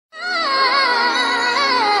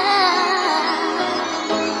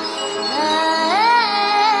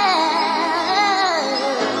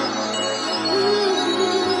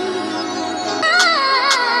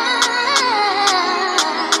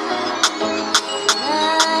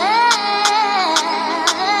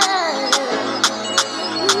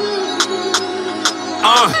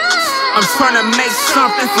I'm trying to make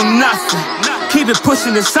something from nothing. Keep it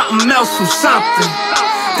pushing to something else from something.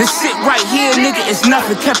 This shit right here, nigga, is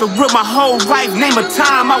nothing. Kept it real my whole life. Name a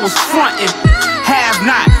time I was frontin'. Have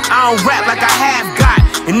not, I don't rap like I have got.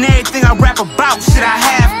 And everything I rap about, shit I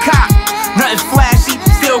have caught. Nothing flashy,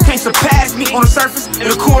 still can't surpass me. On the surface, in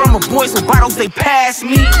the core, I'm a boy, so bottles they pass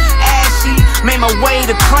me. Ashy, made my way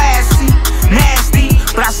to classy. Nasty,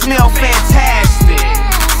 but I smell fantastic.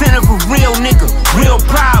 Sin of a real nigga, real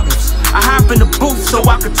problems. I hop in the booth so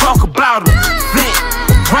I can talk about them. Vent,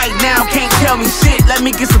 right now can't tell me shit. Let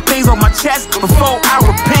me get some things on my chest before I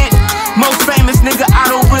repent. Most famous nigga,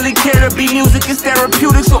 I don't really care to be. Music is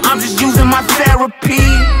therapeutic, so I'm just using my therapy.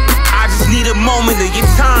 I just need a moment of your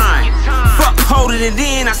time. Fuck holding it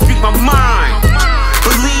in, I speak my mind.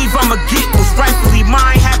 Believe I'ma get what's rightfully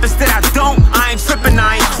mine. Happens that I don't, I ain't tripping,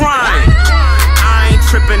 I ain't crying. I ain't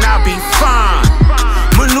tripping, I'll be fine.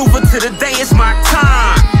 Maneuver to the day, it's my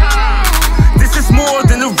time. This is more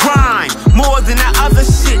than a rhyme, more than that other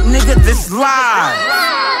shit, nigga, this live.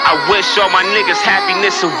 I wish all my niggas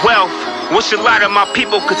happiness and wealth. Wish a lot of my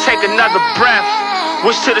people could take another breath.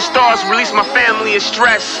 Wish to the stars release my family and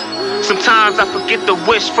stress. Sometimes I forget to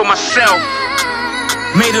wish for myself.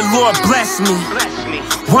 May the Lord bless me.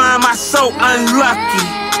 Why am I so unlucky?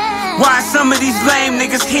 Why some of these lame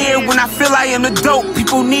niggas here when I feel I am the dope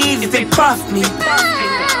people need if they puff me?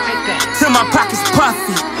 Till my pockets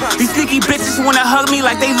puffy. These sneaky bitches wanna hug me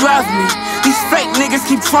like they love me. These fake niggas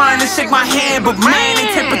keep trying to shake my hand, but man, their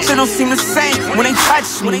temperature don't seem the same when they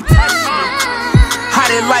touch me. How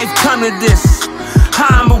did life come to this?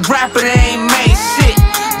 How I'm a rapper that ain't made shit.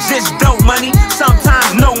 Just dope money,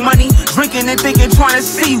 sometimes no money. Drinking and thinking, trying to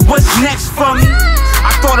see what's next for me.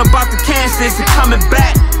 I thought about the cancers and coming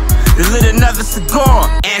back. Then lit another cigar,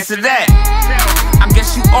 answer that. I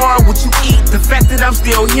guess you are what you eat. The fact that I'm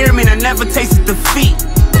still here mean I never tasted defeat.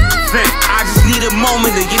 I just need a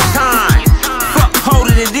moment of your time. Fuck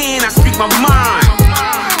holding it in, I speak my mind.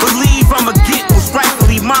 Believe I'ma get what's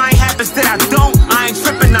rightfully mine. Happens that I don't, I ain't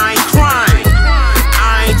tripping, I ain't crying.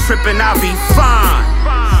 I ain't tripping, I'll be fine.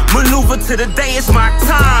 Maneuver to the day, it's my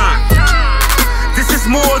time. This is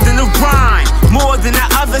more than a rhyme, more than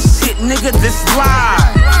that other shit, nigga, this live.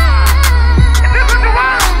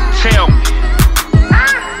 Tell me.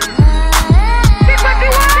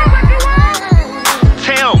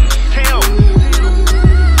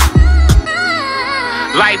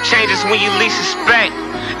 Life changes when you least expect.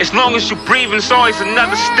 As long as you breathe, it's always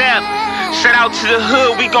another step. Shout out to the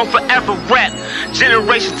hood, we gon' forever rap.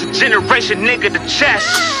 Generation to generation, nigga, the chest.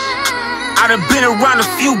 I done been around a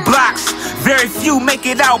few blocks. Very few make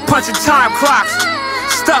it out punching time clocks.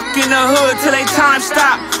 Stuck in the hood till they time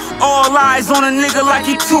stop. All eyes on a nigga like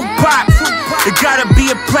he Tupac. There gotta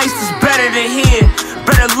be a place that's better than here.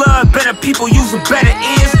 Better love, better people using better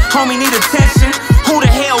ears. Homie need attention, who the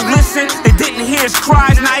hell listen? They didn't hear his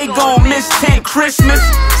cries, now he gon' miss 10 Christmas.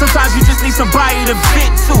 Sometimes you just need somebody to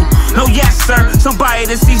vent to. No yes sir, somebody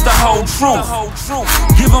that sees the whole truth.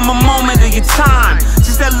 Give them a moment of your time.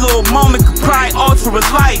 Just that little moment could probably alter a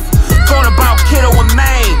life. Thought about Kiddo and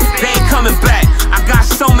Maine, they ain't coming back. I got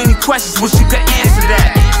so many questions, wish you could answer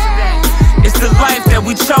that. It's the life that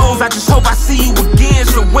we chose, I just hope I see you again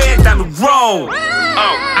somewhere down the road.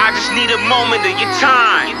 Oh, I just need a moment of your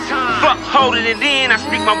time. Fuck holding it in, I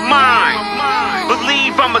speak my mind.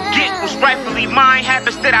 Believe I'ma get what's rightfully mine.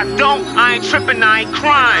 Happens that I don't, I ain't tripping, I ain't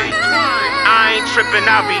crying. I ain't tripping,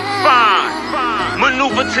 I'll be fine.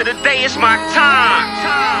 Maneuver to the day, it's my time.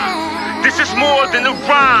 This is more than a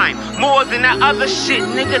rhyme, more than that other shit,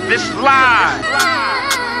 nigga, this live.